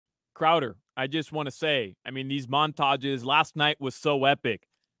Crowder, I just want to say, I mean, these montages last night was so epic.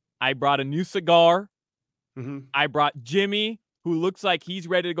 I brought a new cigar. I brought Jimmy, who looks like he's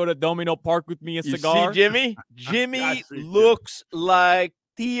ready to go to Domino Park with me, a cigar. See Jimmy? Jimmy looks like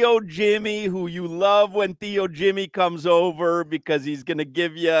Theo Jimmy, who you love when Theo Jimmy comes over because he's going to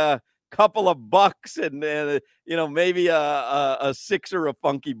give you a couple of bucks and maybe a six or a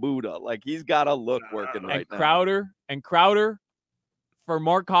funky Buddha. Like, he's got a look working right now. Crowder, for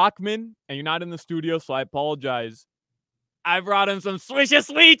Mark Hochman, and you're not in the studio, so I apologize. I brought him some Swisher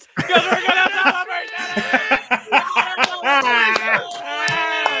Sweets because we're going to celebrate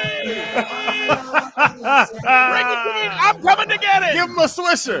I'm coming to get it. Give him a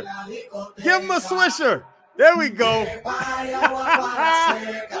Swisher. Give him a Swisher. There we go.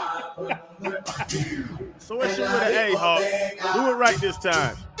 Swisher with an A, Hawk. Do it right this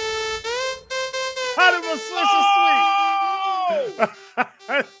time. Cut him a Swisher Sweet.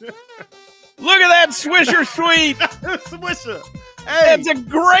 Look at that Swisher Sweet. Swisher. Hey. It's a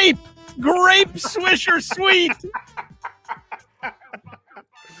grape Swisher Sweet.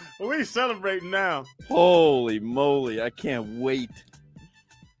 We celebrating now. Holy moly. I can't wait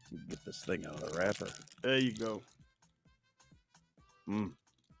to get this thing out of the wrapper. There you go.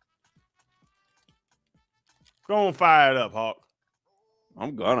 Go and fire it up, Hawk.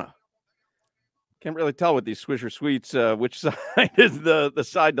 I'm gonna. Can't really tell with these Swisher Sweets which side is the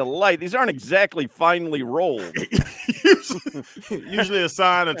side to light. These aren't exactly finely rolled. Usually a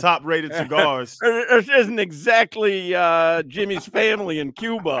sign of top-rated cigars. This isn't exactly Jimmy's family in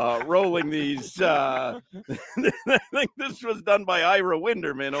Cuba rolling these. I think this was done by Ira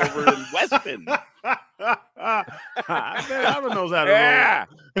Winderman over in Weston. Ira knows how to roll. Yeah,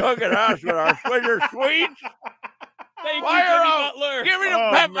 look at us with our Swisher Sweets. Thank you, Jimmy Butler. Give me the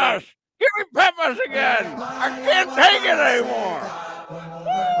peppers. Give me peppers again. I can't take it anymore.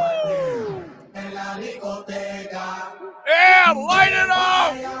 Yeah, light it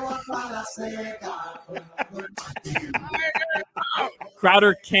up.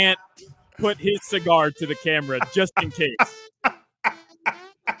 Crowder can't put his cigar to the camera just in case.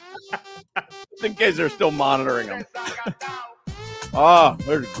 Just in case they're still monitoring him. Oh,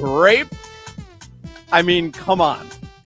 there's grape. I mean, come on.